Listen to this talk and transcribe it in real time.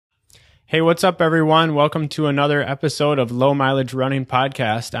Hey, what's up, everyone? Welcome to another episode of Low Mileage Running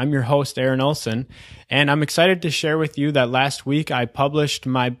Podcast. I'm your host, Aaron Olson, and I'm excited to share with you that last week I published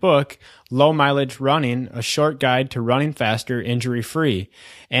my book, Low Mileage Running, a short guide to running faster, injury-free.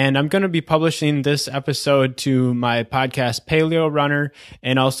 And I'm going to be publishing this episode to my podcast, Paleo Runner,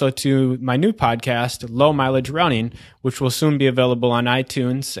 and also to my new podcast, Low Mileage Running, which will soon be available on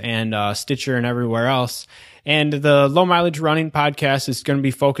iTunes and Stitcher and everywhere else. And the Low Mileage Running podcast is going to be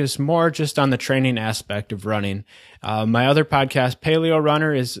focused more just on the training aspect of running. My other podcast, Paleo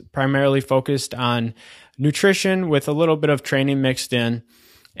Runner, is primarily focused on nutrition with a little bit of training mixed in.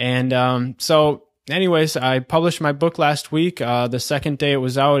 And so anyways, I published my book last week. The second day it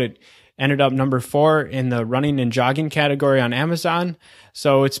was out, it ended up number 4 in the running and jogging category on Amazon.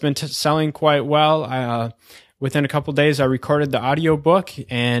 So it's been selling quite well. Within a couple days, I recorded the audiobook,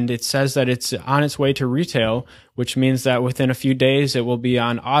 and it says that it's on its way to retail, which means that within a few days, it will be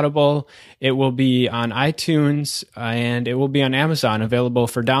on Audible, it will be on iTunes, and it will be on Amazon, available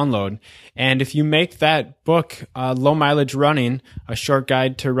for download. And if you make that book, Low Mileage Running, a short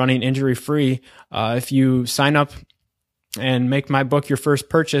guide to running injury-free, if you sign up and make my book your first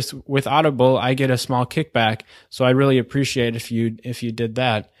purchase with Audible, I get a small kickback. So I really appreciate if you did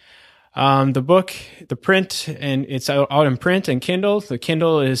that. The book, the print, and it's out in print and Kindle. The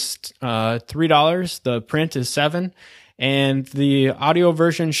Kindle is $3. The print is $7, and the audio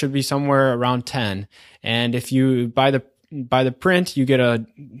version should be somewhere around $10. And if you buy the print, you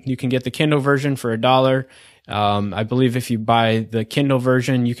can get the Kindle version for $1. I believe if you buy the Kindle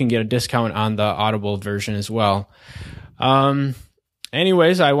version, you can get a discount on the Audible version as well.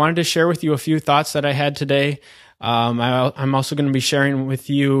 Anyways, I wanted to share with you a few thoughts that I had today. I'm also going to be sharing with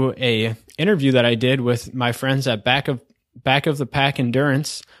you a interview that I did with my friends at Back of the Pack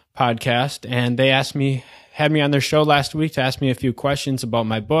Endurance podcast, and they had me on their show last week to ask me a few questions about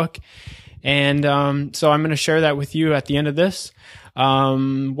my book. And so I'm going to share that with you at the end of this.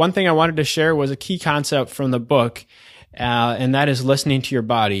 One thing I wanted to share was a key concept from the book, and that is listening to your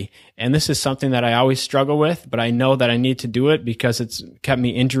body. And this is something that I always struggle with, but I know that I need to do it because it's kept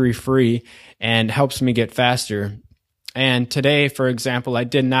me injury-free and helps me get faster. And today, for example, I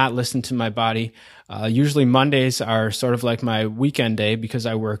did not listen to my body. Usually Mondays are sort of like my weekend day because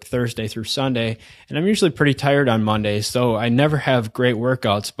I work Thursday through Sunday, and I'm usually pretty tired on Mondays, so I never have great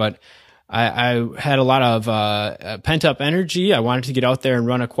workouts, but I had a lot of pent-up energy. I wanted to get out there and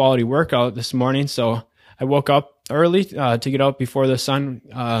run a quality workout this morning, so I woke up early to get out before the sun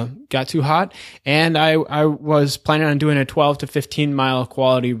got too hot, and I was planning on doing a 12 to 15 mile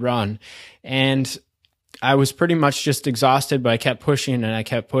quality run, and I was pretty much just exhausted, but I kept pushing and I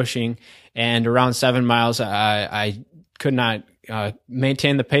kept pushing, and around 7 miles I could not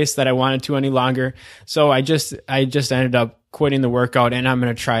maintain the pace that I wanted to any longer, so I just ended up quitting the workout, and I'm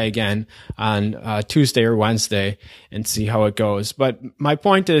going to try again on Tuesday or Wednesday and see how it goes. But my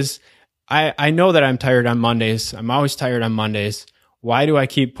point is, I know that I'm tired on Mondays. I'm always tired on Mondays. Why do I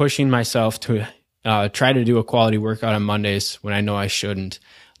keep pushing myself to try to do a quality workout on Mondays when I know I shouldn't?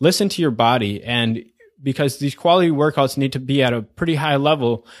 Listen to your body, and because these quality workouts need to be at a pretty high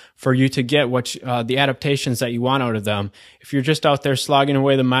level for you to get the adaptations that you want out of them. If you're just out there slogging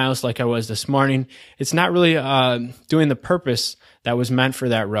away the miles like I was this morning, it's not really doing the purpose that was meant for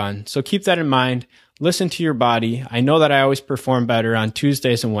that run. So keep that in mind. Listen to your body. I know that I always perform better on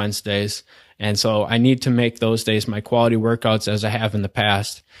Tuesdays and Wednesdays, and so I need to make those days my quality workouts as I have in the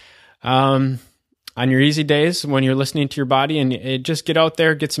past. On your easy days, when you're listening to your body, and just get out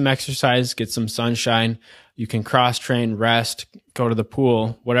there, get some exercise, get some sunshine. You can cross-train, rest, go to the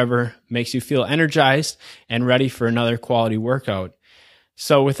pool, whatever makes you feel energized and ready for another quality workout.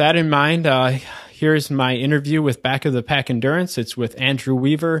 So with that in mind, here's my interview with Back of the Pack Endurance. It's with Andrew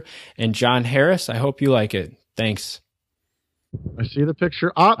Weaver and John Harris. I hope you like it. Thanks. I see the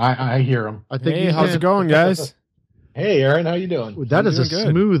picture. Oh, I hear him. I think hey, how's it going, guys? Hey, Aaron, how you doing? That is a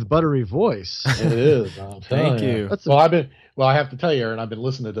good. smooth, buttery voice. It is. Thank you. Well, I have to tell you, Aaron, I've been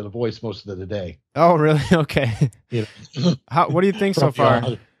listening to the voice most of the day. Oh, really? Okay. You know. What do you think so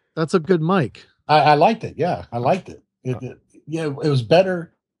far? That's a good mic. I liked it. Yeah, I liked it. It was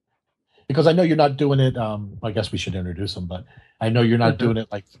better because I know you're not doing it. I guess we should introduce them, but I know you're not doing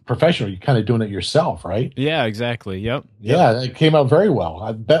it like professional. You're kind of doing it yourself, right? Yeah, exactly. Yep. Yeah, it came out very well.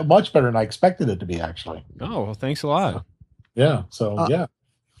 I bet much better than I expected it to be, actually. Oh, well, thanks a lot. Yeah. So, yeah.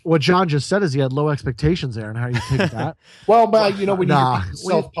 What John just said is he had low expectations, Aaron. How do you take that? Well, but when you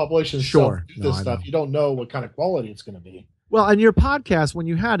self-publish and sure. this stuff, you don't know what kind of quality it's going to be. Well, and your podcast, when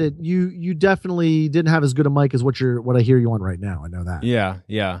you had it, you definitely didn't have as good a mic as what I hear you on right now. I know that.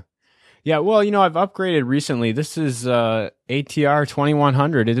 Yeah. Yeah, well, I've upgraded recently. This is ATR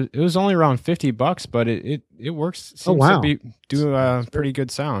 2100. It was only around $50, but it works. Seems wow. to do pretty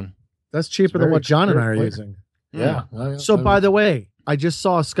good sound. That's cheaper than what John and I are using. Yeah. So, by the way, I just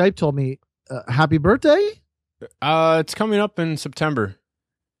saw Skype told me, happy birthday? It's coming up in September.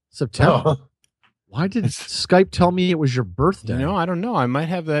 September? Oh. Why did Skype tell me it was your birthday? I don't know. I might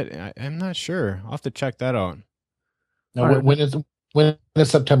have that. I'm not sure. I'll have to check that out. Now, when is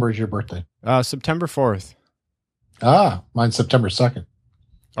September is your birthday? September 4th. Mine's September 2nd.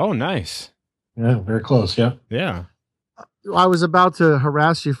 Oh, nice. Yeah, very close. Yeah. Yeah. I was about to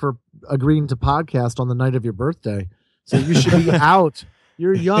harass you for agreeing to podcast on the night of your birthday. So you should be out.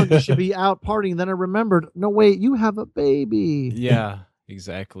 You're young. You should be out partying. Then I remembered, no, wait, you have a baby. Yeah,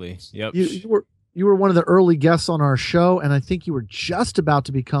 exactly. Yep. You were one of the early guests on our show, and I think you were just about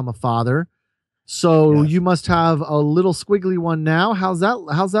to become a father. So you must have a little squiggly one now. How's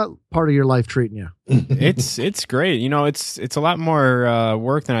that part of your life treating you? It's great. It's a lot more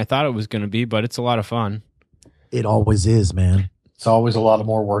work than I thought it was going to be, but it's a lot of fun. It always is, man. It's always a lot of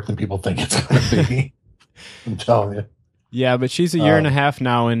more work than people think it's going to be. I'm telling you. Yeah, but she's a year and a half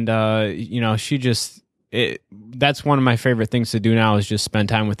now, and she just that's one of my favorite things to do now is just spend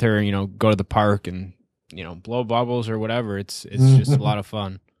time with her. Go to the park and blow bubbles or whatever. It's just a lot of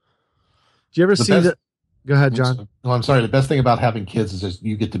fun. Do you ever see that? Go ahead, John. No, I'm sorry. The best thing about having kids is just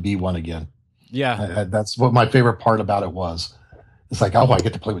you get to be one again. Yeah, that's what my favorite part about it was. It's like, I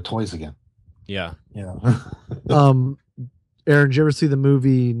get to play with toys again. Yeah. Yeah. Aaron, did you ever see the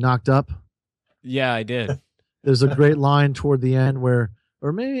movie Knocked Up? Yeah, I did. There's a great line toward the end where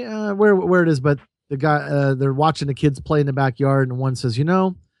it is, but the guy they're watching the kids play in the backyard, and one says,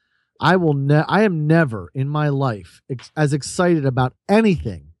 I am never in my life as excited about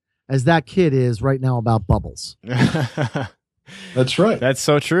anything as that kid is right now about bubbles. That's right. That's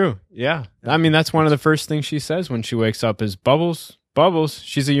so true. Yeah. I mean, that's one of the first things she says when she wakes up is bubbles.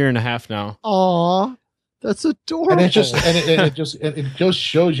 She's a year and a half now. Aw, that's adorable. And it just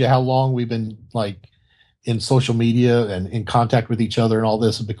shows you how long we've been like in social media and in contact with each other and all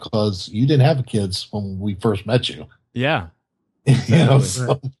this, because you didn't have kids when we first met you. Yeah.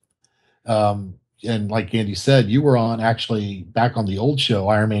 Exactly. And like Andy said, you were actually back on the old show,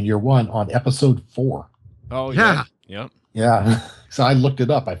 Iron Man Year One, on episode 4. Oh, yeah. Yep. Yeah. So I looked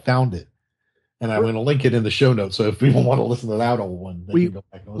it up. I found it. And I'm going to link it in the show notes. So if people want to listen to that old one, they can go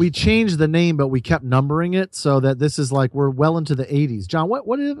back and listen. We changed the name, but we kept numbering it so that this is like we're well into the 80s. John,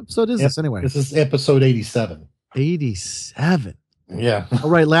 what episode is this anyway? This is episode 87. 87. Yeah. All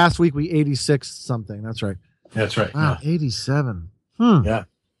right. Last week we 86 something. That's right. That's right. Wow. Yeah. 87. Yeah.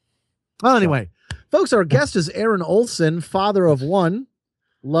 Well, anyway, folks, our guest is Aaron Olson, father of one,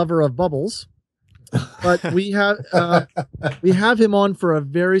 lover of bubbles. But we have him on for a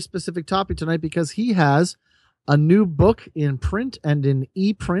very specific topic tonight because he has a new book in print and in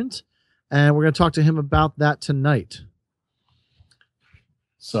e-print, and we're going to talk to him about that tonight.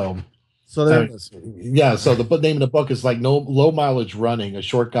 So there it is. Yeah. So the name of the book is like Low Mileage Running: A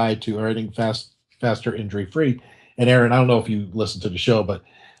Short Guide to Earning Faster, Injury Free. And Aaron, I don't know if you listened to the show, but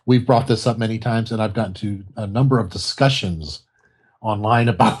we've brought this up many times, and I've gotten to a number of discussions online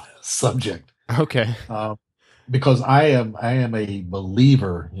about this subject. Okay. Because I am a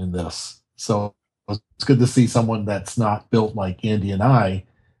believer in this. So it's good to see someone that's not built like Andy and I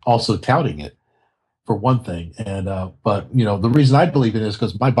also touting it, for one thing. And but the reason I believe it is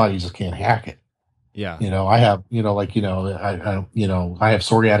because my body just can't hack it. Yeah. I have I have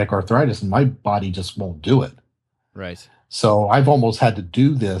psoriatic arthritis and my body just won't do it. Right. So I've almost had to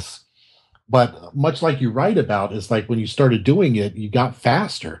do this. But much like you write about, it's like when you started doing it, you got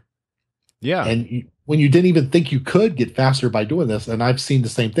faster. Yeah. And when you didn't even think you could get faster by doing this, and I've seen the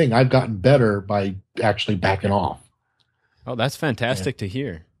same thing. I've gotten better by actually backing off. Oh, that's fantastic to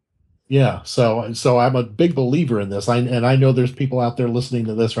hear. Yeah. So I'm a big believer in this. I know there's people out there listening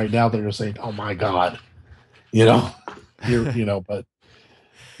to this right now that are saying, "Oh my God," but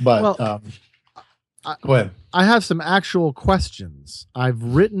well, go ahead. I have some actual questions I've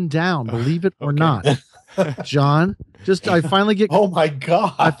written down, believe it or not. John, I finally get oh my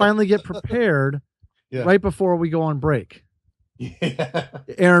God. I finally get prepared right before we go on break. Yeah.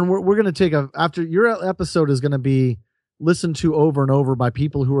 Aaron, we're going to take after your episode is going to be listened to over and over by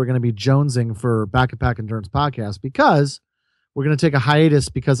people who are going to be jonesing for Back and Pack Endurance podcast, because we're going to take a hiatus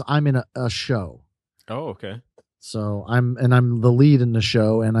because I'm in a show. Oh, okay. So I'm the lead in the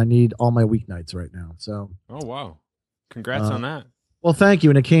show, and I need all my weeknights right now. So. Oh wow! Congrats on that. Well, thank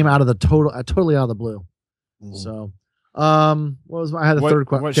you. And it came out of the totally out of the blue. Mm-hmm. So, I had a third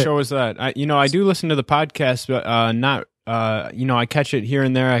question. What show is that? I do listen to the podcast, but not I catch it here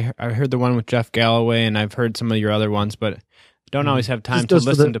and there. I heard the one with Jeff Galloway, and I've heard some of your other ones, but don't always have time to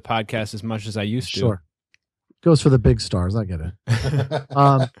listen to podcasts as much as I used to. Sure. Goes for the big stars. I get it.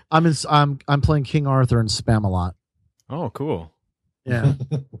 I'm playing King Arthur and Spam-A-Lot. Oh, cool. Yeah.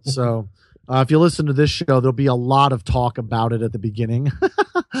 So if you listen to this show, there'll be a lot of talk about it at the beginning.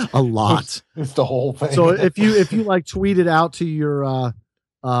 A lot. It's the whole thing. So if you like tweet it out to your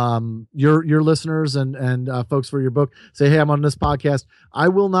listeners and folks for your book, say, hey, I'm on this podcast. I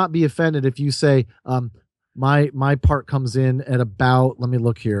will not be offended if you say, my part comes in at about, let me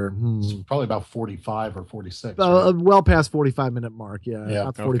look here. Probably about 45 or 46. Right? Well past 45-minute mark. Yeah.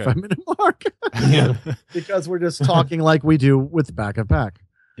 About the 45-minute mark. Yeah. Because we're just talking like we do with Back of Pack.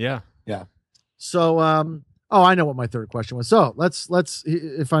 Yeah. Yeah. So, I know what my third question was. So let's,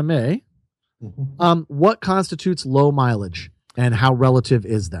 if I may, what constitutes low mileage and how relative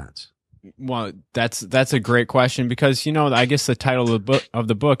is that? Well, that's a great question because, I guess the title of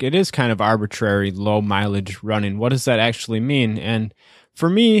the book, it is kind of arbitrary, low mileage running. What does that actually mean? And for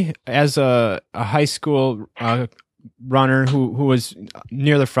me, as a high school runner who was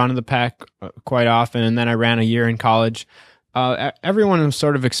near the front of the pack quite often, and then I ran a year in college, everyone was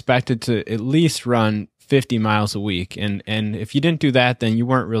sort of expected to at least run 50 miles a week. And if you didn't do that, then you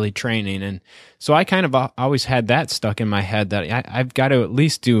weren't really training. And so I kind of always had that stuck in my head that I've got to at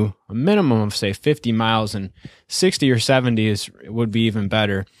least do a minimum of, say, 50 miles, and 60 or 70 would be even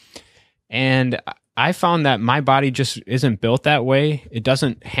better. And I found that my body just isn't built that way. It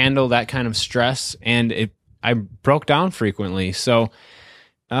doesn't handle that kind of stress, and I broke down frequently. So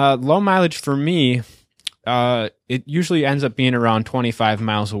low mileage for me, it usually ends up being around 25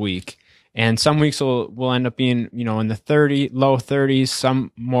 miles a week. And some weeks will end up being, in the low 30s,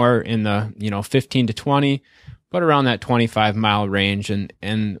 some more in the, 15 to 20, but around that 25 mile range.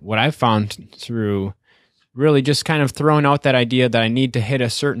 And what I've found through really just kind of throwing out that idea that I need to hit a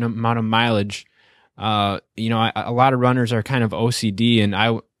certain amount of mileage, a lot of runners are kind of OCD, and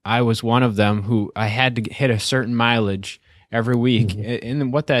I was one of them who I had to hit a certain mileage every week. Mm-hmm.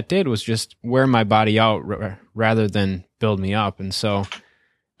 And what that did was just wear my body out rather than build me up. And so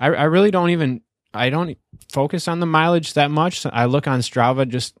I really don't focus on the mileage that much. I look on Strava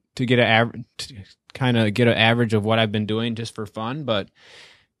just to get an average of what I've been doing just for fun. But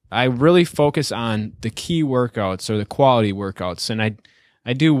I really focus on the key workouts or the quality workouts. And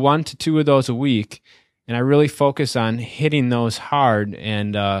I do 1 to 2 of those a week. And I really focus on hitting those hard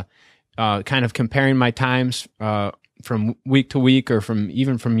and kind of comparing my times from week to week or from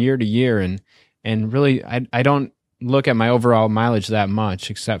year to year. And really, I don't look at my overall mileage that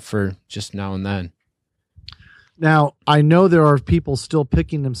much, except for just now and then. Now, I know there are people still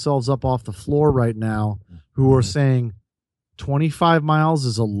picking themselves up off the floor right now who are saying 25 miles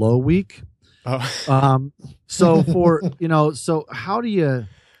is a low week. Oh. So for, so how do you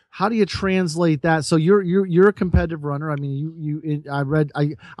translate that? So you're a competitive runner. I mean, I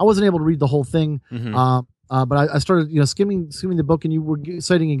wasn't able to read the whole thing. Mm-hmm. But I started, skimming the book, and you were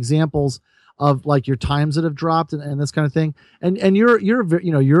citing examples of like your times that have dropped and this kind of thing. And you're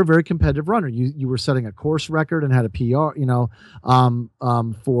a very competitive runner. You were setting a course record and had a PR, for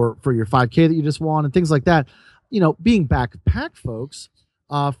your 5K that you just won and things like that. Being Back Pack folks,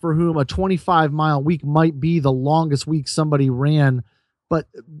 for whom a 25-mile week might be the longest week somebody ran, but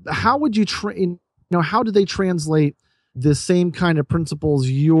how would you how do they translate the same kind of principles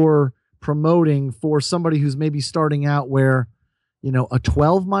you're promoting for somebody who's maybe starting out where a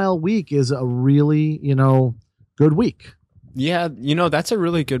 12-mile week is a really, good week? Yeah, that's a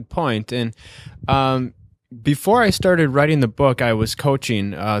really good point. And before I started writing the book, I was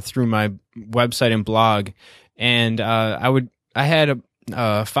coaching through my website and blog. And I had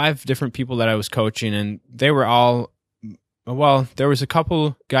 5 different people that I was coaching, and they were all, there was a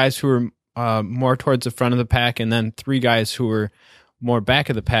couple guys who were more towards the front of the pack, and then 3 guys who were more back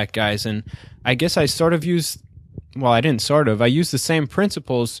of the pack guys. And I guess I sort of I used the same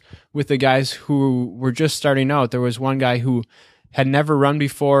principles with the guys who were just starting out. There was one guy who had never run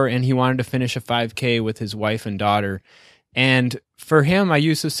before, and he wanted to finish a 5K with his wife and daughter. And for him, I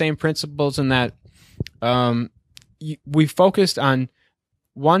used the same principles in that we focused on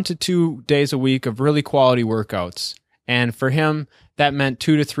 1 to 2 days a week of really quality workouts. And for him, that meant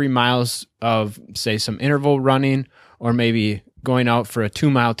 2 to 3 miles of, say, some interval running, or maybe going out for a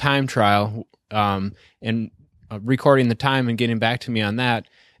 2-mile time trial, and recording the time and getting back to me on that.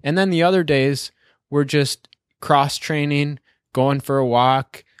 And then the other days were just cross training, going for a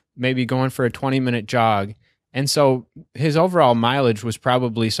walk, maybe going for a 20-minute jog. And so his overall mileage was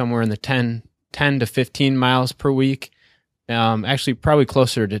probably somewhere in the 10 to 15 miles per week. Actually probably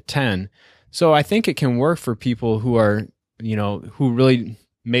closer to 10. So I think it can work for people who are who really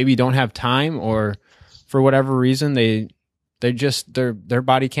maybe don't have time, or for whatever reason, their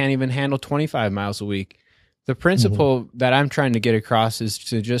body can't even handle 25 miles a week. The principle that I'm trying to get across is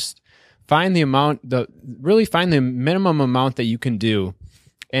to just find the minimum amount that you can do,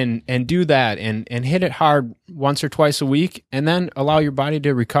 and do that, and hit it hard once or twice a week, and then allow your body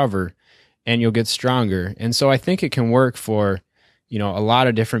to recover, and you'll get stronger. And so I think it can work for, a lot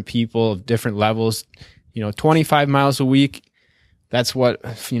of different people of different levels. 25 miles a week, that's what,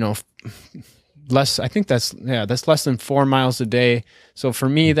 less, I think that's less than 4 miles a day. So for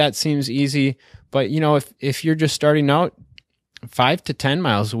me, that seems easy. But, if you're just starting out, 5 to 10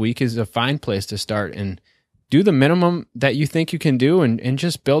 miles a week is a fine place to start, and do the minimum that you think you can do, and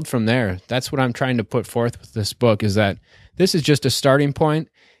just build from there. That's what I'm trying to put forth with this book, is that this is just a starting point.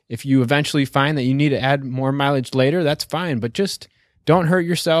 If you eventually find that you need to add more mileage later, that's fine, but just don't hurt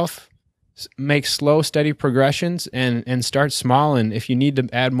yourself. Make slow, steady progressions, and start small. And if you need to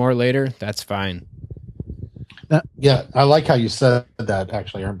add more later, that's fine. Yeah, I like how you said that,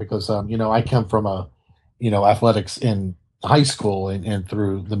 actually, Aaron, because I come from athletics in high school and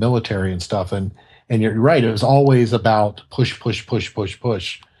through the military and stuff, and you're right. It was always about push, to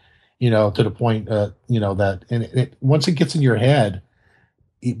the point that once it gets in your head,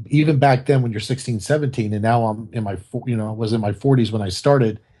 even back then when you're 16, 17, and now I'm in my was in my 40s when I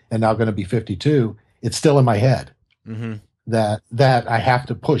started, and now going to be 52. It's still in my head that I have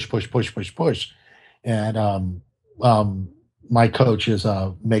to push. And my coach is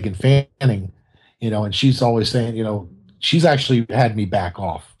Megan Fanning, and she's always saying, she's actually had me back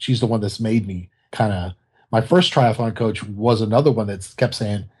off. She's the one that's made me my first triathlon coach was another one that kept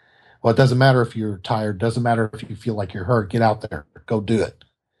saying, well, it doesn't matter if you're tired, doesn't matter if you feel like you're hurt, get out there, go do it,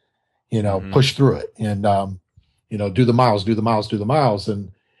 push through it, and do the miles.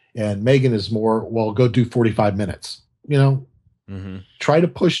 And Megan is more, well, go do 45 minutes, try to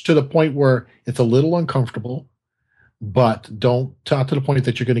push to the point where it's a little uncomfortable, but not to the point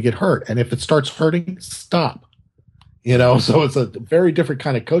that you're going to get hurt. And if it starts hurting, stop, so it's a very different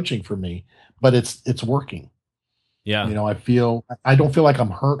kind of coaching for me, but it's working. Yeah. I don't feel like I'm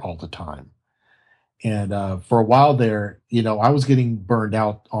hurt all the time. And for a while there, I was getting burned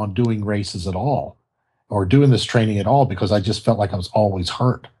out on doing races at all, or doing this training at all, because I just felt like I was always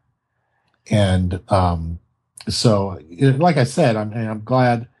hurt. And so, like I said, I'm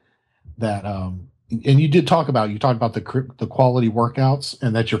glad that, and you talked about the quality workouts,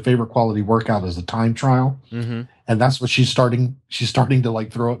 and that your favorite quality workout is the time trial. And that's what she's starting to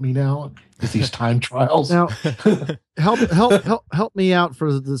like throw at me now, is these time trials. Now, help me out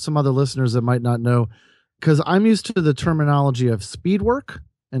for some other listeners that might not know, because I'm used to the terminology of speed work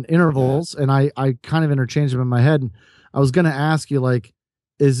and intervals, and I kind of interchange them in my head. And I was going to ask you, like,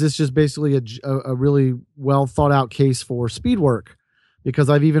 is this just basically a really well thought out case for speed work? Because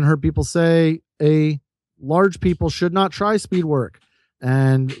I've even heard people say large people should not try speed work,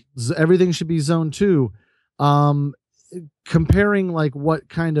 and everything should be zone 2. Comparing like what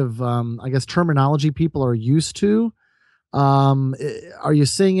kind of I guess terminology people are used to, are you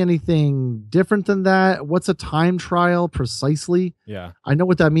seeing anything different than that? What's a time trial precisely? Yeah, I know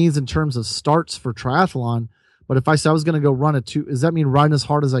what that means in terms of starts for triathlon, but if I said I was going to go run does that mean run as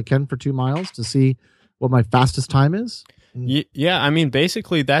hard as I can for 2 miles to see what my fastest time is? Yeah, I mean,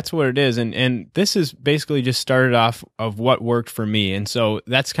 basically that's what it is. And this is basically just started off of what worked for me. And so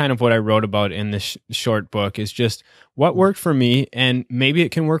that's kind of what I wrote about in this short book, is just what worked for me, and maybe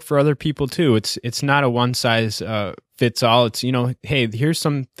it can work for other people too. It's not a one size fits all. It's, hey, here's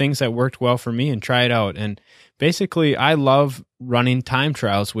some things that worked well for me, and try it out. And basically I love running time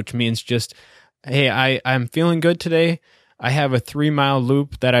trials, which means just, hey, I'm feeling good today. I have a 3-mile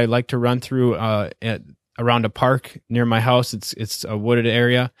loop that I like to run through around a park near my house. It's a wooded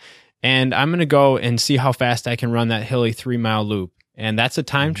area, and I'm going to go and see how fast I can run that hilly 3-mile loop. And that's a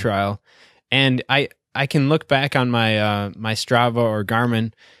time trial. And I can look back on my my Strava or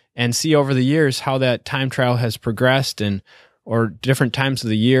Garmin and see over the years how that time trial has progressed, or different times of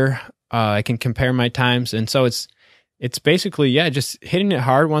the year. I can compare my times. And so it's basically, just hitting it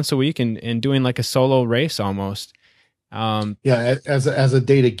hard once a week and doing like a solo race almost. As a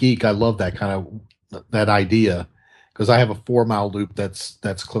data geek, I love that kind of that idea, because I have a 4-mile loop that's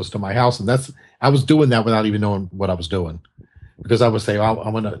close to my house, and I was doing that without even knowing what I was doing, because I would say,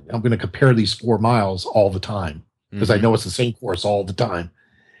 I'm gonna compare these 4 miles all the time, because I know it's the same course all the time,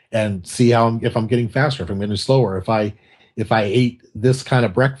 and see if I'm getting faster, if I'm getting slower, if I ate this kind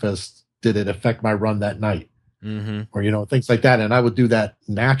of breakfast, did it affect my run that night, or things like that. And I would do that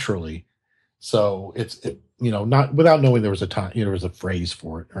naturally. So it's not without knowing there was a time, there was a phrase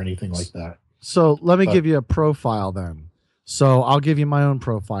for it or anything like that. So let me give you a profile then. So I'll give you my own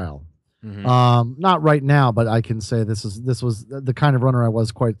profile. Not right now, but I can say this was the kind of runner I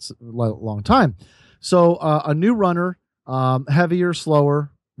was quite a long time. So a new runner, heavier,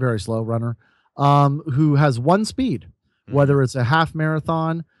 slower, very slow runner, who has one speed, whether it's a half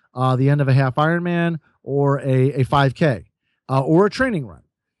marathon, the end of a half Ironman, or a 5K, or a training run.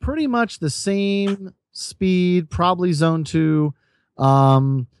 Pretty much the same speed, probably zone 2,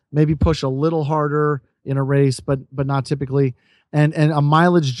 maybe push a little harder in a race, but not typically. And a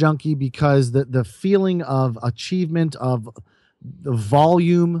mileage junkie because the feeling of achievement of the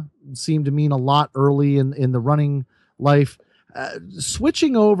volume seemed to mean a lot early in the running life.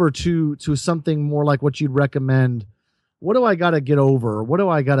 Switching over to something more like what you'd recommend. What do I got to get over? What do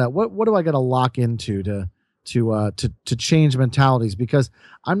I got to lock into to change mentalities? Because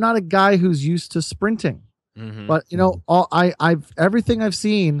I'm not a guy who's used to sprinting, but I've everything I've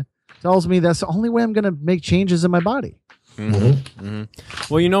seen tells me that's the only way I'm going to make changes in my body. Well,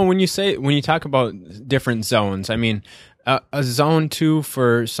 when you talk about different zones, I mean, a zone 2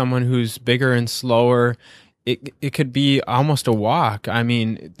 for someone who's bigger and slower, it could be almost a walk. I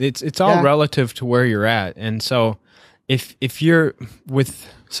mean, it's all relative to where you're at. And so if you're with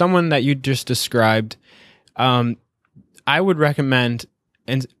someone that you just described, I would recommend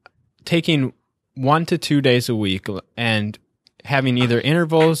taking 1 to 2 days a week and having either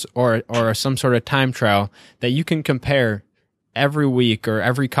intervals or some sort of time trial that you can compare every week or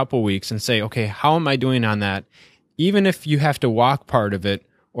every couple weeks and say, okay, how am I doing on that? Even if you have to walk part of it,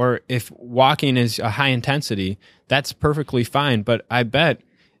 or if walking is a high intensity, that's perfectly fine. But I bet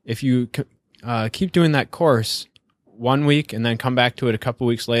if you keep doing that course 1 week and then come back to it a couple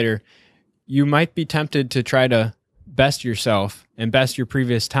weeks later, you might be tempted to try to best yourself and best your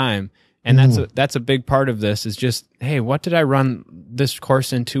previous time. And that's a big part of this is just, hey, what did I run this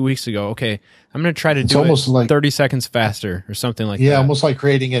course in 2 weeks ago? Okay, I'm going to try to do it like 30 seconds faster or something like that. Yeah, almost like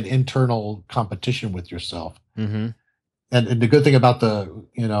creating an internal competition with yourself. And the good thing about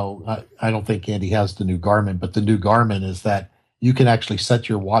I don't think Andy has the new Garmin, but the new Garmin is that you can actually set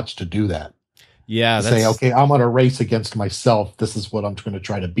your watch to do that. Yeah. Say, okay, I'm on a race against myself. This is what I'm going to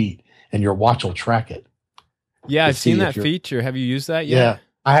try to beat. And your watch will track it. Yeah, I've seen that feature. Have you used that yet? Yeah.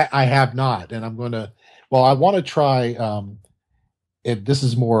 I have not, and I'm going to. Well, I want to try. This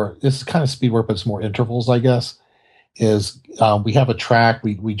is kind of speed work, but it's more intervals, I guess. We have a track.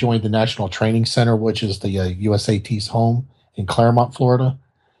 We joined the National Training Center, which is the USAT's home in Claremont, Florida,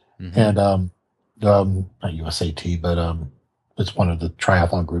 and not USAT, but it's one of the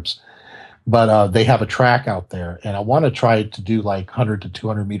triathlon groups. But they have a track out there, and I want to try to do like 100 to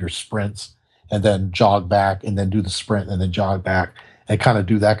 200 meter sprints, and then jog back, and then do the sprint, and then jog back. And kind of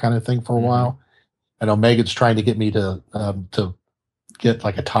do that kind of thing for a while. I know Megan's trying to get me to get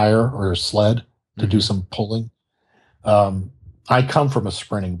like a tire or a sled to do some pulling. I come from a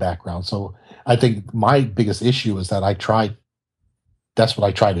sprinting background, so I think my biggest issue is that that's what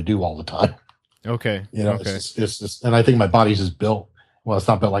I try to do all the time. Okay. It's just, and I think my body's just built. Well, it's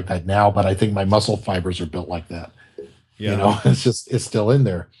not built like that now, but I think my muscle fibers are built like that. Yeah. It's still in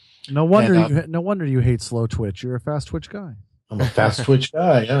there. No wonder you hate slow twitch. You're a fast twitch guy. I'm a fast twitch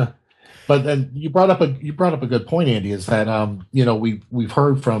guy, yeah. But then you brought up a good point, Andy. Is that we've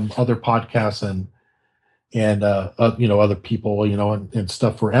heard from other podcasts and other people and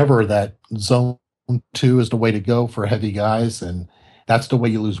stuff forever that zone 2 is the way to go for heavy guys, and that's the way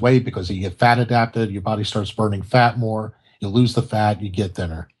you lose weight because you get fat adapted. Your body starts burning fat more. You lose the fat, you get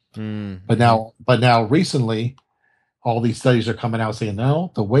thinner. But now recently, all these studies are coming out saying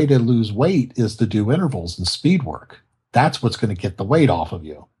no, the way to lose weight is to do intervals and speed work. That's what's going to get the weight off of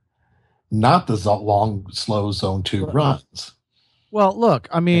you, not the long, slow zone 2 runs. Well, look,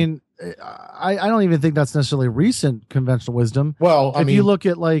 I mean, I don't even think that's necessarily recent conventional wisdom. Well, if you look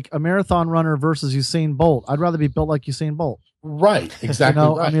at like a marathon runner versus Usain Bolt, I'd rather be built like Usain Bolt. Right, exactly.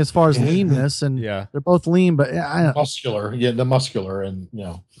 Right. I mean, as far as leanness, and they're both lean, but muscular, the muscular, and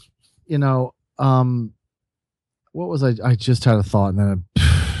what was I just had a thought, and then.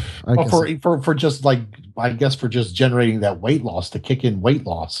 For just like, I guess for just generating that weight loss, to kick in weight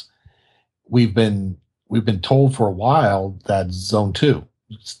loss, we've been told for a while that zone 2.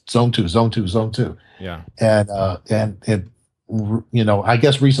 Yeah. And I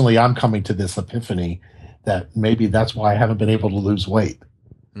guess recently I'm coming to this epiphany that maybe that's why I haven't been able to lose weight,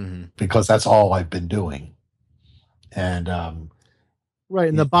 because that's all I've been doing. And right,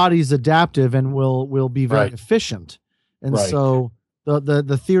 and the body's adaptive and will be very efficient, and so.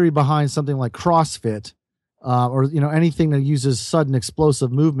 The theory behind something like CrossFit, or anything that uses sudden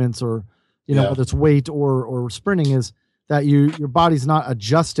explosive movements, or whether it's weight or sprinting, is that your body's not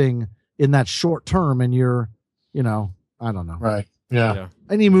adjusting in that short term, and you're I don't know. Right. Yeah.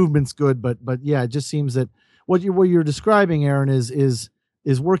 Any movement's good, but yeah, it just seems that what you're describing, Aaron, is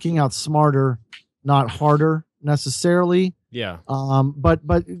working out smarter, not harder necessarily. Yeah. But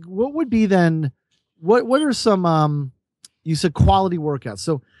what would be then? What are some you said quality workouts?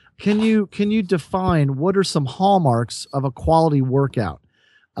 So can you define what are some hallmarks of a quality workout?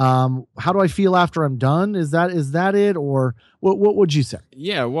 How do I feel after I'm done? Is that it, or what would you say?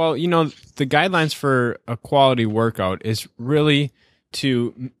 Yeah, well, the guidelines for a quality workout is really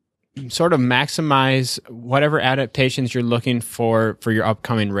to sort of maximize whatever adaptations you're looking for your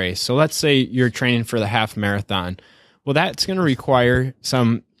upcoming race. So let's say you're training for the half marathon. Well, that's going to require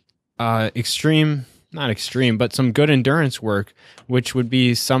some not extreme, but some good endurance work, which would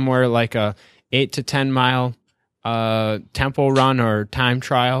be somewhere like a 8 to 10 mile tempo run or time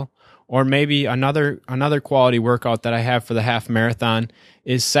trial, or maybe another quality workout that I have for the half marathon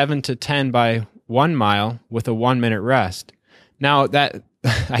is 7 to 10 by 1 mile with a 1 minute rest. Now that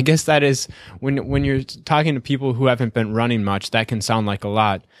I guess that is when you're talking to people who haven't been running much, that can sound like a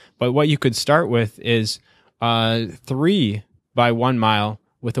lot. But what you could start with is 3 by 1 mile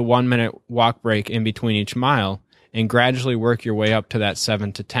with a 1 minute walk break in between each mile, and gradually work your way up to that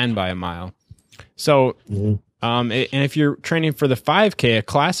 7 to 10 by a mile. So, and if you're training for the 5K, a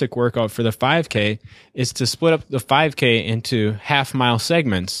classic workout for the 5K is to split up the 5K into half mile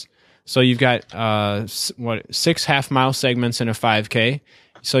segments. So you've got 6 half mile segments in a 5K.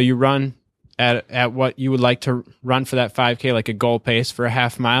 So you run at what you would like to run for that 5K, like a goal pace for a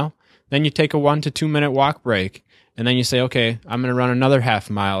half mile. Then you take a 1 to 2 minute walk break. And then you say, okay, I'm going to run another half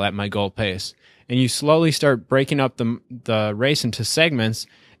mile at my goal pace. And you slowly start breaking up the race into segments.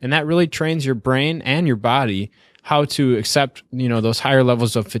 And that really trains your brain and your body how to accept, those higher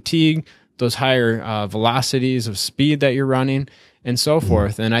levels of fatigue, those higher velocities of speed that you're running, and so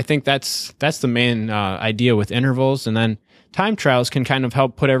forth. And I think that's the main idea with intervals. And then time trials can kind of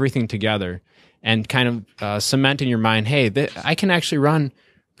help put everything together and kind of cement in your mind, hey, I can actually run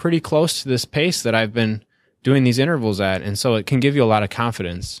pretty close to this pace that I've been doing these intervals at. And so it can give you a lot of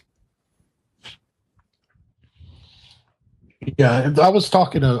confidence. Yeah, I was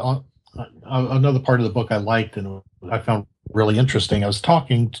talking to another part of the book I liked and I found really interesting. I was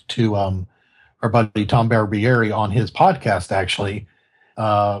talking to our buddy Tom Barbieri on his podcast, actually,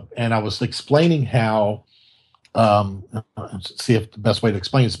 and I was explaining how, see if the best way to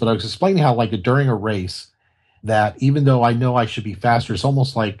explain this, but I was explaining how, like, during a race, that even though I know I should be faster, it's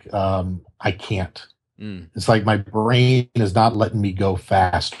almost like I can't. It's like my brain is not letting me go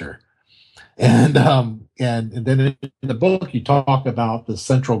faster. And then in the book, you talk about the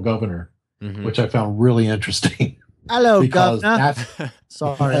central governor, which I found really interesting. Hello, governor.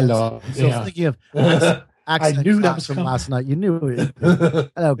 Sorry. Hello. So thinking of accent I knew that class was from coming. last night. You knew it.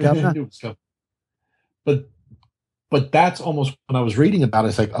 Hello, governor. But that's almost when I was reading about it,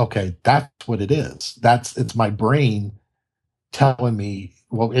 it's like, okay, that's what it is. It's my brain telling me,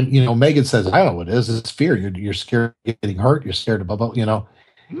 well, Megan says, I know what it is. It's fear. You're scared of getting hurt. You're scared of blah, blah,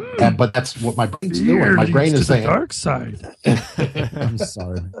 but that's what my brain's doing. My brain is saying, dark side. I'm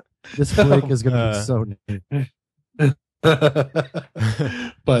sorry. This break is going to be so neat.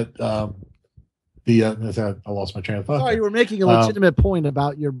 But I lost my train of thought. Sorry, you were making a legitimate point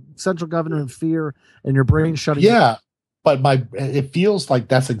about your central governor and fear and your brain shutting down. Yeah, but it feels like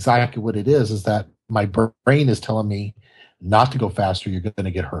that's exactly what it is that my brain is telling me not to go faster, you're going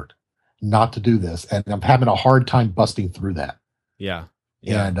to get hurt, not to do this. And I'm having a hard time busting through that. Yeah.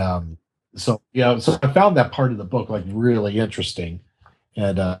 And so I found that part of the book like really interesting.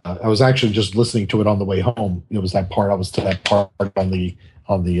 And I was actually just listening to it on the way home. It was that part. I was to that part on the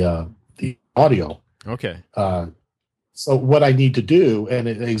audio. Okay. So what I need to do, and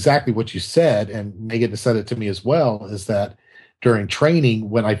exactly what you said, and Megan said it to me as well, is that during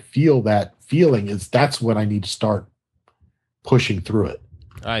training, when I feel that feeling, that's when I need to start pushing through it.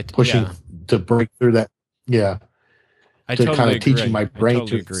 To break through that. Yeah. I to totally kind of agree. teaching my brain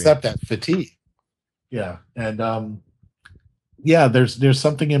to accept that fatigue. Yeah. And there's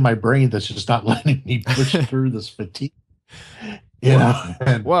something in my brain that's just not letting me push through this fatigue.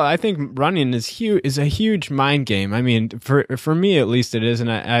 Well, I think running is a huge mind game. I mean, for me at least it is,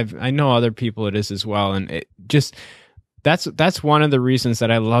 and I know other people it is as well. And it just that's one of the reasons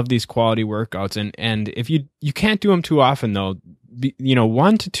that I love these quality workouts. And if you can't do them too often though,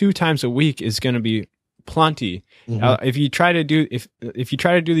 1 to 2 times a week is going to be plenty. If you try to do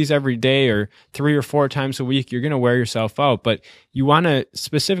these every day or 3 or 4 times a week, you're going to wear yourself out. But you want to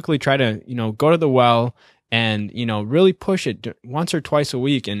specifically try to go to the well and really push it once or twice a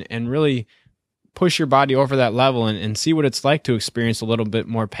week and really push your body over that level and see what it's like to experience a little bit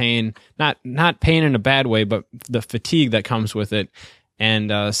more pain, not pain in a bad way, but the fatigue that comes with it,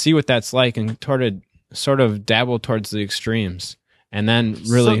 and see what that's like, and sort of dabble towards the extremes, and then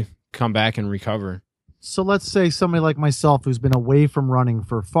really come back and recover. So let's say somebody like myself who's been away from running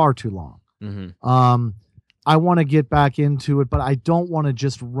for far too long. Mm-hmm. I want to get back into it, but I don't want to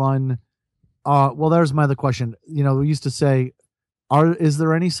just run. Well, there's my other question. We used to say, is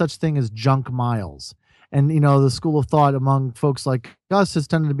there any such thing as junk miles? And, the school of thought among folks like us has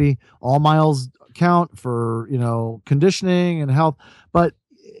tended to be all miles count for, conditioning and health. But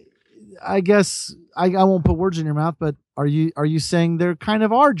I guess I won't put words in your mouth, but are you saying there kind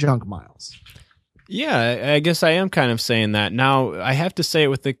of are junk miles? Yeah, I guess I am kind of saying that. Now, I have to say it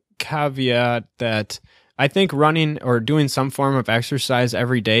with the caveat that I think running or doing some form of exercise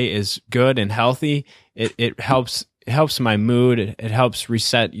every day is good and healthy. It helps my mood. It helps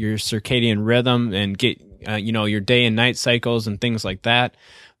reset your circadian rhythm and get your day and night cycles and things like that.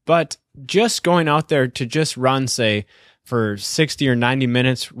 But just going out there to just run, say, for 60 or 90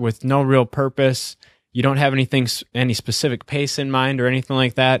 minutes with no real purpose, you don't have any specific pace in mind or anything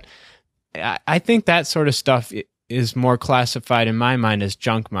like that, I think that sort of stuff is more classified in my mind as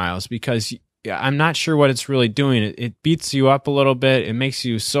junk miles, because I'm not sure what it's really doing. It beats you up a little bit. It makes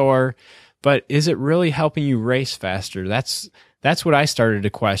you sore. But is it really helping you race faster? That's what I started to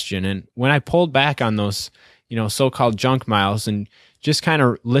question. And when I pulled back on those, so-called junk miles and just kind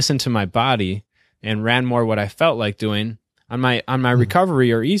of listened to my body and ran more what I felt like doing on my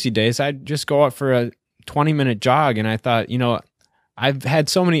recovery or easy days, I'd just go out for a 20-minute jog. And I thought, I've had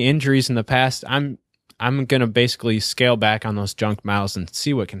so many injuries in the past. I'm going to basically scale back on those junk miles and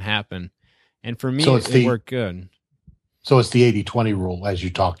see what can happen. And for me, it worked good. So it's the 80-20 rule, as you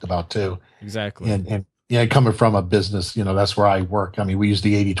talked about too. Exactly. And coming from a business, that's where I work. I mean, we use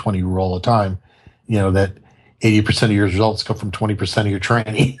the 80-20 rule all the time, that 80% of your results come from 20% of your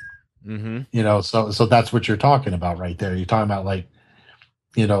training. Mm-hmm. So that's what you're talking about right there. You're talking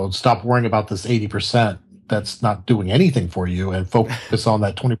about stop worrying about this 80% that's not doing anything for you and focus on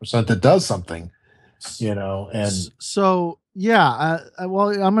that 20% that does something, and so, yeah. Well,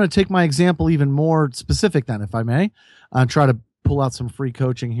 I'm going to take my example even more specific then, if I may, try to pull out some free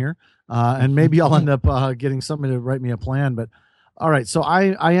coaching here. And maybe I'll end up getting somebody to write me a plan. But all right, so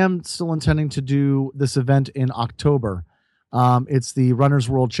I am still intending to do this event in October. It's the Runner's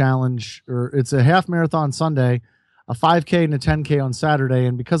World Challenge, or it's a half marathon Sunday, a 5K and a 10K on Saturday.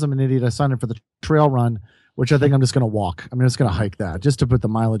 And because I'm an idiot, I signed up for the trail run, which I think I'm just going to walk. I'm just going to hike that just to put the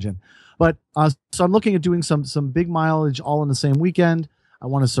mileage in. But so I'm looking at doing some big mileage all in the same weekend. I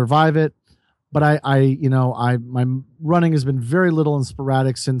want to survive it. But my running has been very little and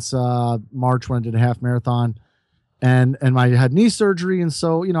sporadic since March when I did a half marathon, and I had knee surgery, and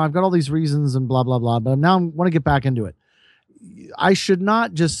so I've got all these reasons and blah blah blah. But now I want to get back into it. I should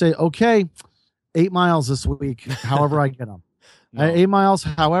not just say, okay, 8 miles this week, however I get them. No. 8 miles,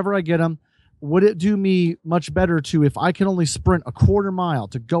 however I get them. Would it do me much better if I can only sprint a quarter mile,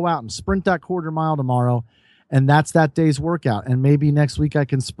 to go out and sprint that quarter mile tomorrow, and that's that day's workout, and maybe next week I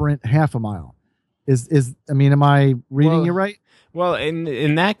can sprint half a mile? Am I reading you right? Well,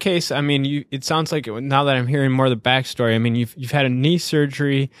 in that case, it sounds like, now that I'm hearing more of the backstory, you've had a knee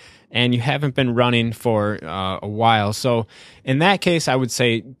surgery and you haven't been running for a while. So in that case, I would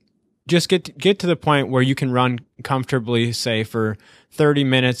say just get to the point where you can run comfortably, say for 30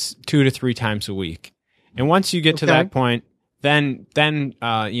 minutes, 2 to 3 times a week. And once you get to that point, then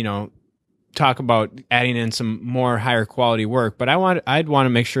talk about adding in some more higher quality work. But I'd want to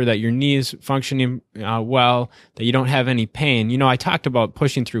make sure that your knee is functioning well, that you don't have any pain. I talked about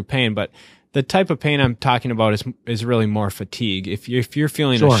pushing through pain, but the type of pain I'm talking about is really more fatigue. If you're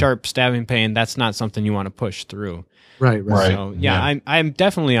feeling a sharp stabbing pain, that's not something you want to push through. Right. So yeah. I'm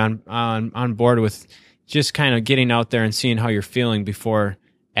definitely on board with just kind of getting out there and seeing how you're feeling before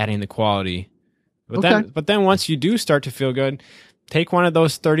adding the quality. But then once you do start to feel good, take one of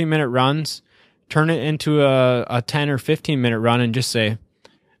those 30-minute runs, turn it into a 10 or 15-minute run, and just say,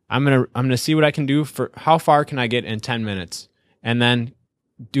 I'm gonna see what I can do. For how far can I get in 10 minutes, and then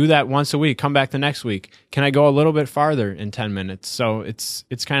do that once a week. Come back the next week. Can I go a little bit farther in 10 minutes? So it's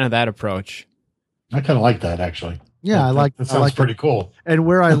kind of that approach. I kind of like that, actually. Yeah, I like that. Sounds pretty cool. And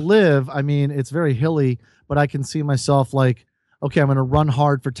where I live, it's very hilly, but I can see myself like, okay, I'm going to run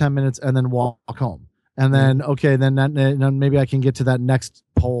hard for 10 minutes and then walk home. And then, then maybe I can get to that next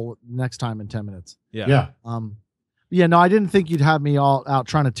pole next time in 10 minutes. Yeah. No, I didn't think you'd have me all out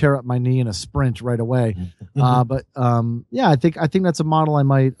trying to tear up my knee in a sprint right away. But I think that's a model I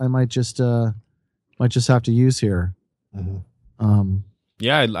might just have to use here.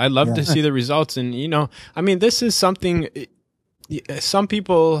 Yeah, I'd love to see the results. And, I mean, this is something some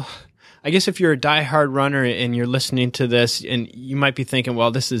people, I guess if you're a diehard runner and you're listening to this and you might be thinking, well,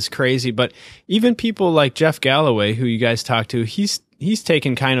 this is crazy. But even people like Jeff Galloway, who you guys talked to, he's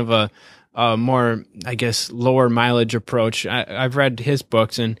taken kind of a more, I guess, lower mileage approach. I've read his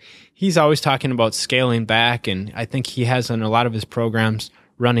books and he's always talking about scaling back. And I think he has in a lot of his programs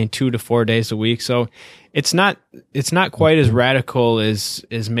running 2 to 4 days a week. So it's not quite as radical as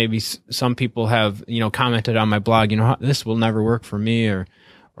maybe some people have, commented on my blog, this will never work for me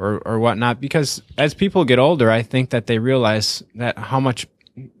or whatnot, because as people get older, I think that they realize that how much,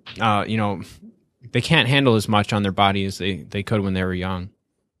 they can't handle as much on their body as they could when they were young.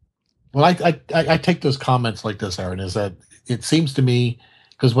 Well, I take those comments like this, Aaron, is that it seems to me,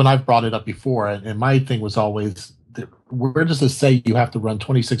 because when I've brought it up before, and my thing was always, where does this say you have to run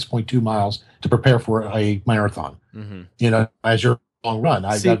 26.2 miles to prepare for a marathon? Mm-hmm. As your long run.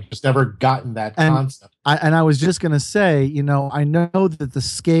 I've just never gotten that concept. I was just going to say, I know that the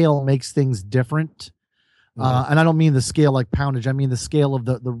scale makes things different. And I don't mean the scale like poundage. I mean the scale of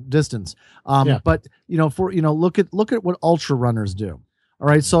the distance. But look at what ultra runners do. All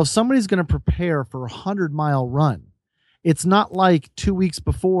right. So if somebody's going to prepare for 100-mile run, it's not like 2 weeks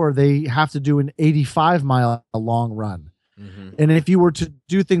before they have to do an 85-mile long run. Mm-hmm. And if you were to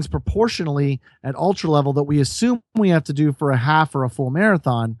do things proportionally at ultra level that we assume we have to do for a half or a full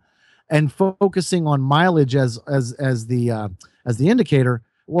marathon, and focusing on mileage as the indicator,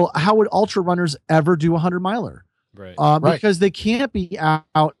 well, how would ultra runners ever do a 100-miler? Right. Because they can't be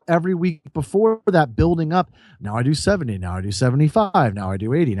out every week before that building up. Now I do 70, now I do 75, now I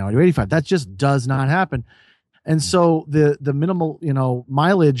do 80, now I do 85. That just does not happen. And so the minimal,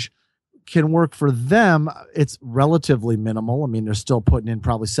 mileage can work for them. It's relatively minimal. I mean, they're still putting in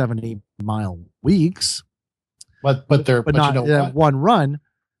probably 70-mile weeks, but not one run.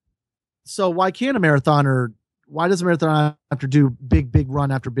 So why can't a marathoner? Why does a marathoner have to do big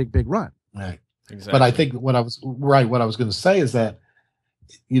run after big run? Right. Exactly. But I think what I was going to say is that,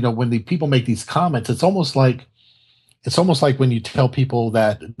 when the people make these comments, it's almost like when you tell people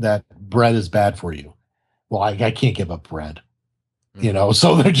that bread is bad for you. Well, I can't give up bread,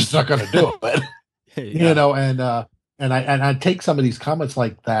 so they're just not going to do it. And I take some of these comments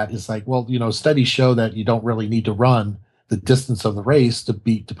like that. It's like, well, studies show that you don't really need to run the distance of the race to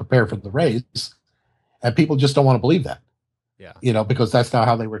prepare for the race, and people just don't want to believe that. Yeah, because that's not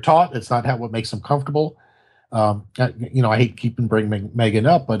how they were taught. It's not what makes them comfortable. I hate keeping bringing Megan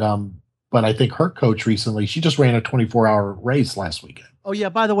up, but I think her coach recently, she just ran a 24-hour race last weekend. Oh yeah,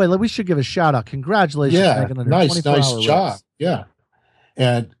 by the way, we should give a shout out. Congratulations, Megan, on her nice job. Race. Yeah.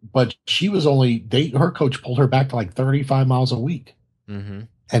 But she was her coach pulled her back to like 35 miles a week. Mm-hmm.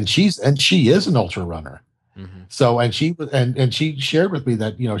 And she is an ultra runner. Mm-hmm. So, and she shared with me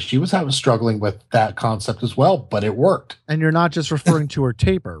that, she was struggling with that concept as well, but it worked. And you're not just referring to her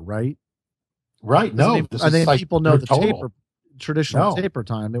taper, right? Right. No, I think people know the taper, traditional taper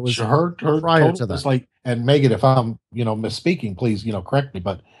time. It was her prior to that. Was like, and Megan, if I'm, misspeaking, please, correct me,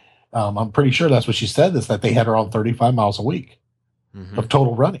 but I'm pretty sure that's what she said, is that they had her on 35 miles a week of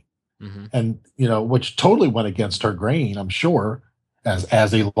total running. Mm-hmm. And, which totally went against her grain, I'm sure,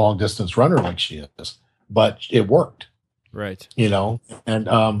 as a long distance runner like she is. But it worked, right?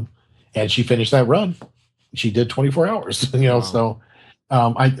 And she finished that run. She did 24 hours, Wow. So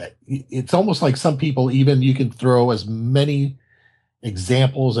it's almost like some people, even you can throw as many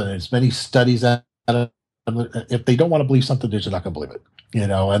examples and as many studies at it. If they don't want to believe something, they're just not going to believe it,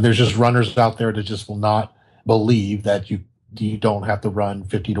 And there's just runners out there that just will not believe that you don't have to run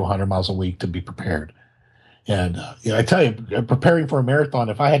 50 to 100 miles a week to be prepared. And I tell you, preparing for a marathon,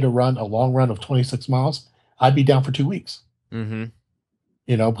 if I had to run a long run of 26 miles, I'd be down for 2 weeks. Mm-hmm.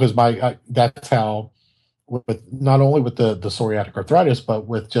 Because that's how, with not only with the psoriatic arthritis, but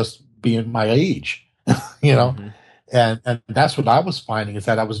with just being my age, Mm-hmm. And that's what I was finding, is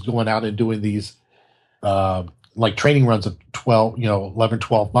that I was going out and doing these like training runs of 11,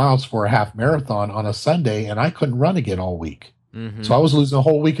 12 miles for a half marathon on a Sunday, and I couldn't run again all week. Mm-hmm. So I was losing a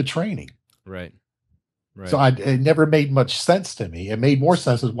whole week of training. Right. So it never made much sense to me. It made more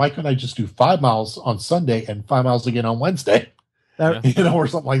sense as, why couldn't I just do 5 miles on Sunday and 5 miles again on Wednesday? Or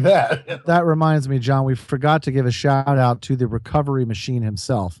something like that. That reminds me, John, we forgot to give a shout out to the recovery machine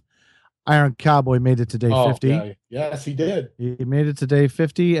himself. Iron Cowboy made it to day 50. Yeah. Yes, he did. He made it to day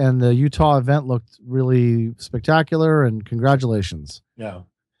 50, and the Utah event looked really spectacular, and congratulations. Yeah.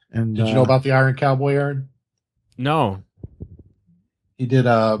 And did you know about the Iron Cowboy, Aaron? No. He did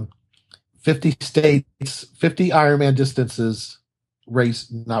 50 states, 50 Ironman distances,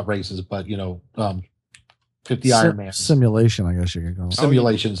 not races, but 50 Ironmans. Simulation, I guess you could call it.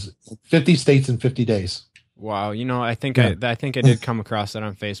 Simulations. 50 states in 50 days. Wow. I think I did come across that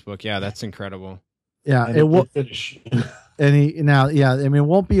on Facebook. Yeah, that's incredible. Yeah, And it will finish. And it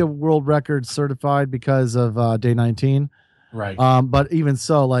won't be a world record certified because of day 19. Right. But even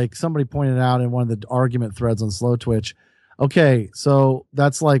so, like somebody pointed out in one of the argument threads on Slow Twitch, okay, so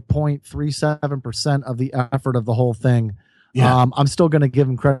that's like 0.37% of the effort of the whole thing. Yeah. I'm still going to give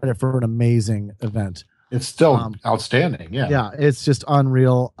him credit for an amazing event. It's still outstanding. Yeah. Yeah, it's just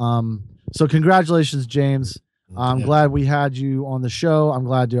unreal. So congratulations, James. I'm glad we had you on the show. I'm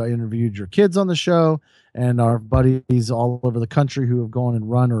glad I interviewed your kids on the show and our buddies all over the country who have gone and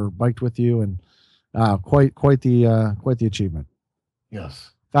run or biked with you, and quite the achievement.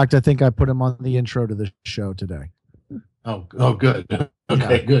 Yes. In fact, I think I put him on the intro to the show today. Oh, good.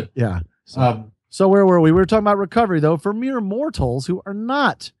 Okay, good. Yeah. So where were we? We were talking about recovery, though, for mere mortals who are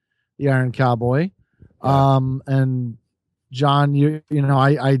not the Iron Cowboy. And John,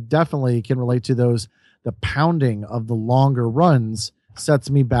 I definitely can relate to those. The pounding of the longer runs sets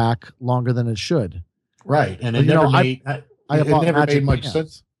me back longer than it should. Right. And it never made much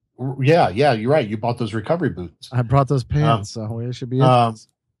sense. Yeah, you're right. You bought those recovery boots. I brought those pants, so it should be but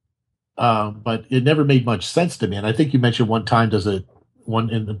it never made much sense to me. And I think you mentioned one time,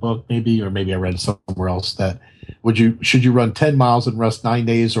 one in the book maybe, or maybe I read it somewhere else, that should you run 10 miles and rest 9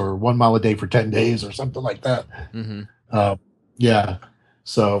 days, or 1 mile a day for 10 days or something like that. Mm-hmm. Yeah.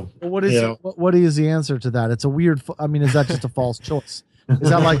 So what is the answer to that? It's a weird, is that just a false choice? Is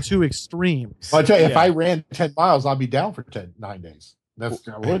that like two extremes? Well, I tell you, if I ran 10 miles, I'll be down for 9 days. I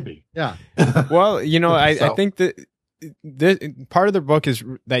would be. Yeah. Well, I think that part of the book is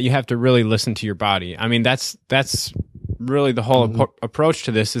that you have to really listen to your body. I mean, that's really the whole approach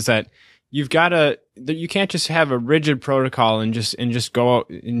to this, is that you can't just have a rigid protocol and just go out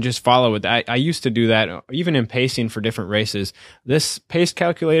and just follow it. I used to do that even in pacing for different races. This pace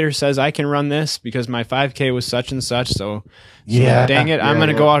calculator says I can run this because my 5K was such and such. So dang it, I'm going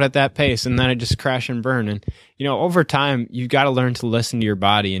to go out at that pace, and then I just crash and burn. And over time, you've got to learn to listen to your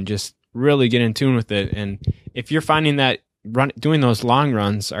body and just really get in tune with it. And if you're finding that doing those long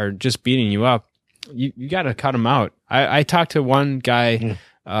runs are just beating you up, you got to cut them out. I talked to one guy.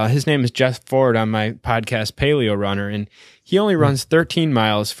 His name is Jeff Ford on my podcast, Paleo Runner, and he only runs 13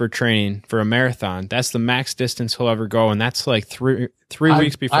 miles for training for a marathon. That's the max distance he'll ever go, and that's like three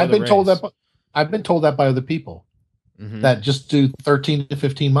weeks before the race. I've been told that by other people, that just do 13 to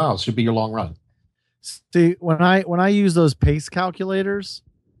 15 miles should be your long run. See, when I use those pace calculators,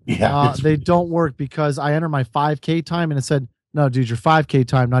 they don't work, because I enter my 5K time and it said, no, dude, your 5K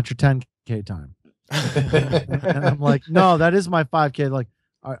time, not your 10K time. And I'm like, no, that is my 5K. Like,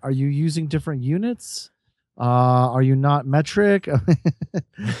 are you using different units? Are you not metric?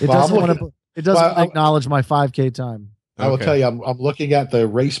 It doesn't acknowledge my 5K time. I will tell you, I'm looking at the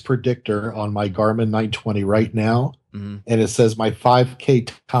race predictor on my Garmin 920 right now, and it says my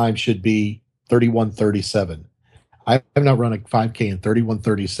 5K time should be 31:37. I have not run a 5K in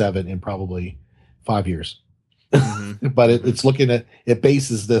 31:37 in probably 5 years. But it's looking at, it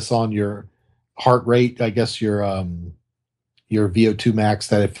bases this on your heart rate, I guess your VO2 max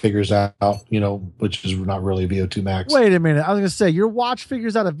that it figures out, which is not really a VO2 max. Wait a minute. I was going to say, your watch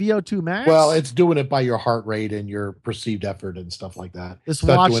figures out a VO2 max? Well, it's doing it by your heart rate and your perceived effort and stuff like that. This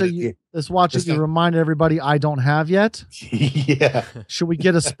watch that you reminded everybody I don't have yet? Yeah. Should we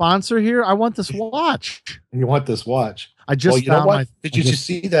get a sponsor here? I want this watch. You want this watch? I just found Did you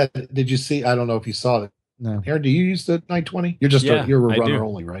see that? Did you see? I don't know if you saw it. No. Aaron, do you use the 920? You're a runner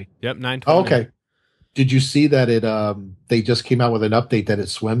only, right? Yep, 920. Oh, okay. Did you see that they just came out with an update that it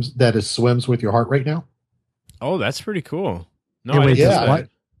swims with your heart rate now? Oh, that's pretty cool. No, what?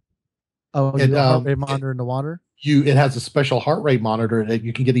 Oh, and, heart rate monitor in the water? It has a special heart rate monitor that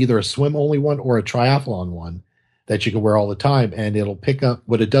you can get either a swim only one or a triathlon one that you can wear all the time, and it'll pick up.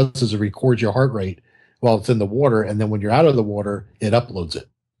 What it does is it records your heart rate while it's in the water, and then when you're out of the water, it uploads it.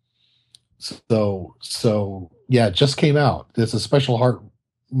 So yeah, it just came out. There's a special heart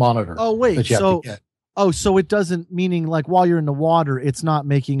monitor. Oh wait, that you have to get. Oh, so it doesn't, meaning like while you're in the water, it's not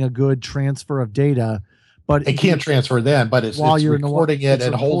making a good transfer of data, but it can't transfer then, but it's recording it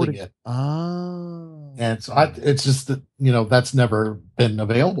and holding it. Oh. And so it's just that, that's never been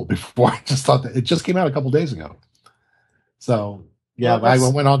available before. I just thought that it just came out a couple days ago. So yeah, I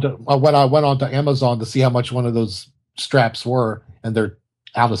went on to Amazon to see how much one of those straps were, and they're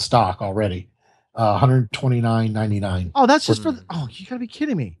out of stock already. $129.99. Oh, that's just you gotta be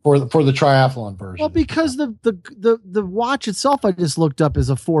kidding me. For the triathlon version. Well, because the watch itself I just looked up is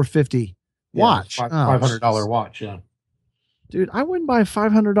a $450 watch. $500 watch, yeah. Dude, I wouldn't buy a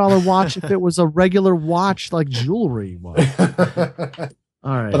 $500 watch if it was a regular watch like jewelry was.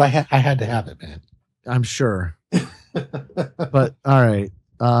 All right. But I had to have it, man. I'm sure. But all right.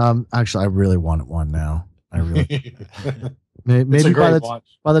 Actually, I really want one now. I really. Maybe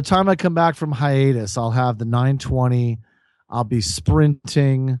by the time I come back from hiatus, I'll have the 920. I'll be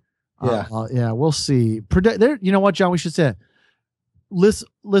sprinting. Yeah. Yeah. We'll see. There. You know what, John? We should say,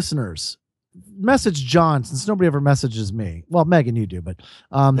 listeners, message John, since nobody ever messages me. Well, Megan, you do, but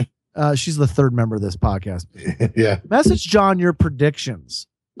she's the third member of this podcast. Yeah. Message John your predictions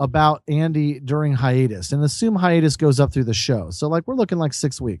about Andy during hiatus, and assume hiatus goes up through the show. So like we're looking like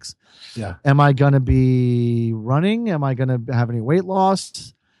 6 weeks. Yeah. Am I going to be running? Am I going to have any weight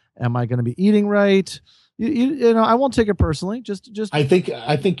loss? Am I going to be eating right? You know, I won't take it personally. Just I think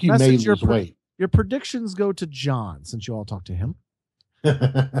you may lose weight. Your predictions go to John, since you all talk to him.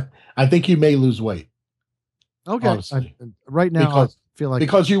 I think you may lose weight. Okay. Right now, I feel like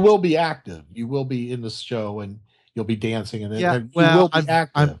because you will be active. You will be in the show and you'll be dancing, and yeah, you will be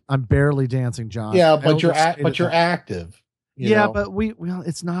active. I'm barely dancing, John. Yeah, but you're active. But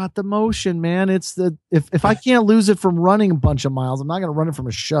it's not the motion, man. It's the if I can't lose it from running a bunch of miles, I'm not going to run it from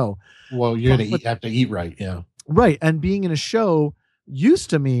a show. Well, you're going to have to eat right, yeah. Right, and being in a show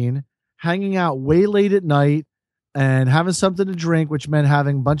used to mean hanging out way late at night and having something to drink, which meant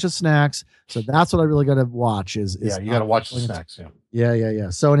having a bunch of snacks. So that's what I really got to watch. Is you got to watch the snacks.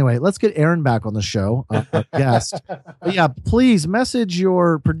 Yeah. So anyway, let's get Aaron back on the show, our guest. But yeah, please message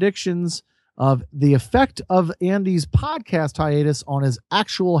your predictions of the effect of Andy's podcast hiatus on his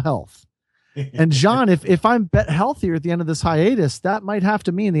actual health. And John, if I'm healthier at the end of this hiatus, that might have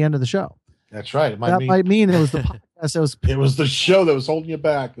to mean the end of the show. That's right. Might mean it was the podcast. It was the show that was holding you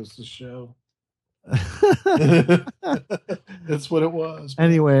back. It was the show. That's what it was. Man.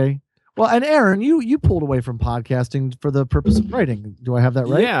 Anyway, well, and Aaron, you pulled away from podcasting for the purpose of writing. Do I have that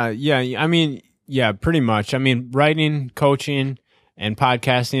right? Yeah. I mean, yeah, pretty much. I mean, writing, coaching, and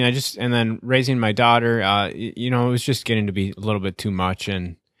podcasting. And then raising my daughter. It was just getting to be a little bit too much,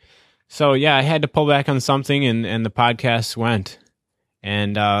 and so yeah, I had to pull back on something, and the podcast went.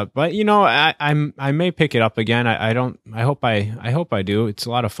 And but I may pick it up again. I hope I do. It's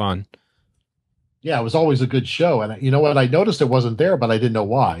a lot of fun. Yeah, it was always a good show. And you know what? I noticed it wasn't there, but I didn't know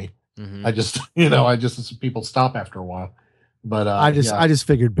why. Mm-hmm. I just people stop after a while. But I just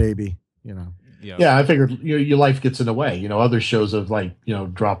figured baby, Yeah, I figured your life gets in the way. Other shows have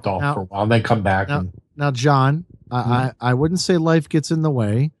dropped off for a while and then come back. Now, John, I wouldn't say life gets in the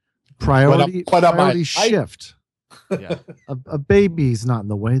way. Priority shift. Yeah. A baby's not in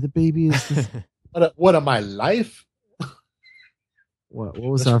the way. The baby is. What am I life? What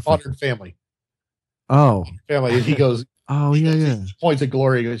was our Modern Family? Oh, family. And he goes, oh yeah. He points at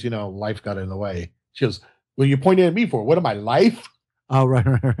Gloria. He goes, life got in the way. She goes, well, you're pointing at me for what am I life? Oh, right.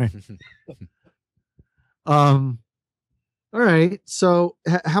 All right. So,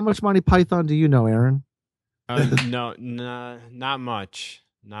 how much Monty Python do you know, Aaron? No, not much.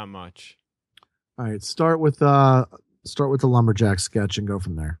 Not much. All right. Start with the lumberjack sketch and go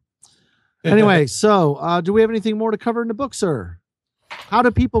from there. Anyway, so do we have anything more to cover in the book, sir? How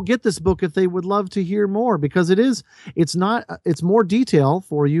do people get this book if they would love to hear more? Because it's more detail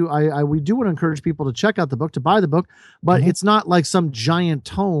for you. We do want to encourage people to check out the book, to buy the book, but it's not like some giant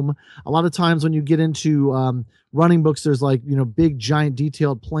tome. A lot of times when you get into running books, there's big, giant,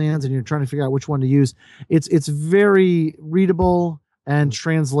 detailed plans, and you're trying to figure out which one to use. It's very readable and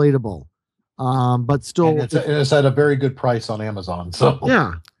translatable, but still, it's at a very good price on Amazon. So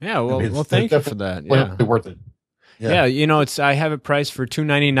yeah. Well, thank you for that. Yeah, worth it. Yeah, I have it priced for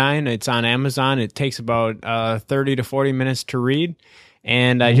 $2.99. It's on Amazon. It takes about 30 to 40 minutes to read.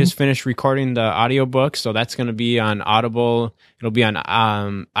 And I just finished recording the audiobook, so that's going to be on Audible. It'll be on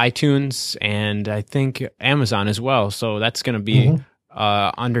iTunes and I think Amazon as well. So that's going to be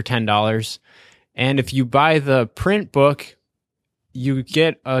under $10. And if you buy the print book, you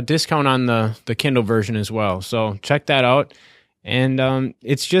get a discount on the Kindle version as well. So check that out. And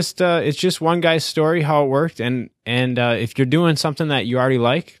it's just one guy's story, how it worked, and if you're doing something that you already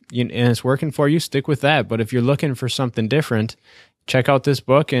like and it's working for you, stick with that. But if you're looking for something different, check out this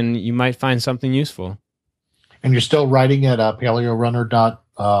book, and you might find something useful. And you're still writing at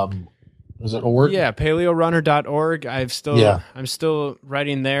paleorunner.org? Is it org? Yeah, paleorunner.org. I'm still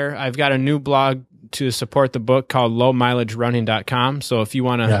writing there. I've got a new blog to support the book called lowmileagerunning.com. So if you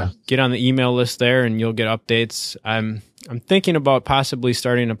want to get on the email list there, and you'll get updates. I'm thinking about possibly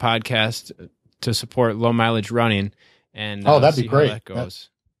starting a podcast to support low mileage running, and that'd be great. How that goes.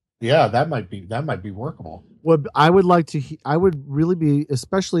 That might be workable. Well, I would really be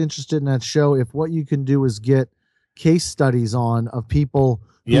especially interested in that show if what you can do is get case studies on of people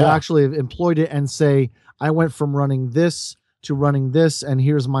who actually have employed it and say, I went from running this to running this, and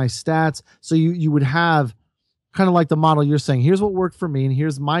here's my stats. So you would have kind of like the model you're saying, here's what worked for me, and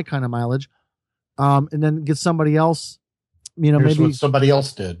here's my kind of mileage. And then get somebody else, here's maybe what somebody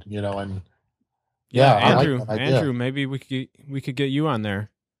else did, and Andrew, maybe we could get you on there.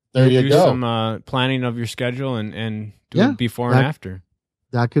 There you do go. Some planning of your schedule and do it before and after.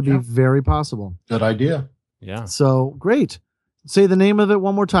 That could be very possible. Good idea. Yeah. So great. Say the name of it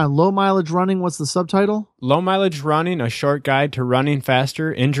one more time. Low mileage running. What's the subtitle? Low mileage running, a short guide to running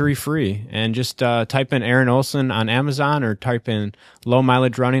faster, injury free. And just type in Aaron Olson on Amazon or type in low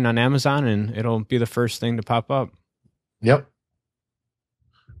mileage running on Amazon, and it'll be the first thing to pop up. Yep.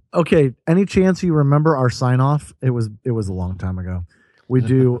 Okay. Any chance you remember our sign off? It was a long time ago. We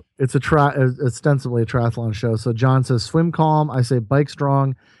do. It's ostensibly a triathlon show. So John says swim calm. I say bike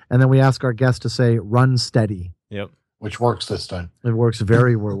strong, and then we ask our guest to say run steady. Yep. Which works this time. It works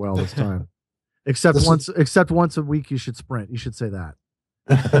very well this time. Except once a week you should sprint. You should say that.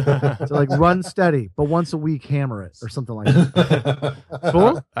 So like run steady, but once a week hammer it or something like that.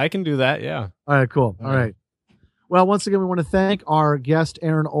 Cool? I can do that, yeah. All right, cool. All right. Well, once again, we want to thank our guest,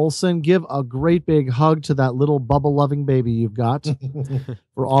 Aaron Olson. Give a great big hug to that little bubble-loving baby you've got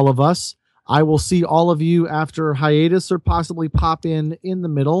for all of us. I will see all of you after hiatus or possibly pop in the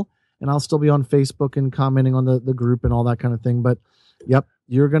middle, and I'll still be on Facebook and commenting on the group and all that kind of thing. But, yep,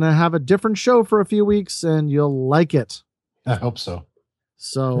 you're going to have a different show for a few weeks, and you'll like it. I hope so.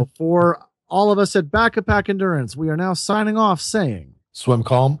 So for all of us at Back of Pack Endurance, we are now signing off saying, swim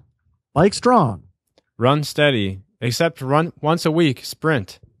calm, bike strong, run steady, except run once a week,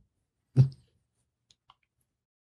 sprint.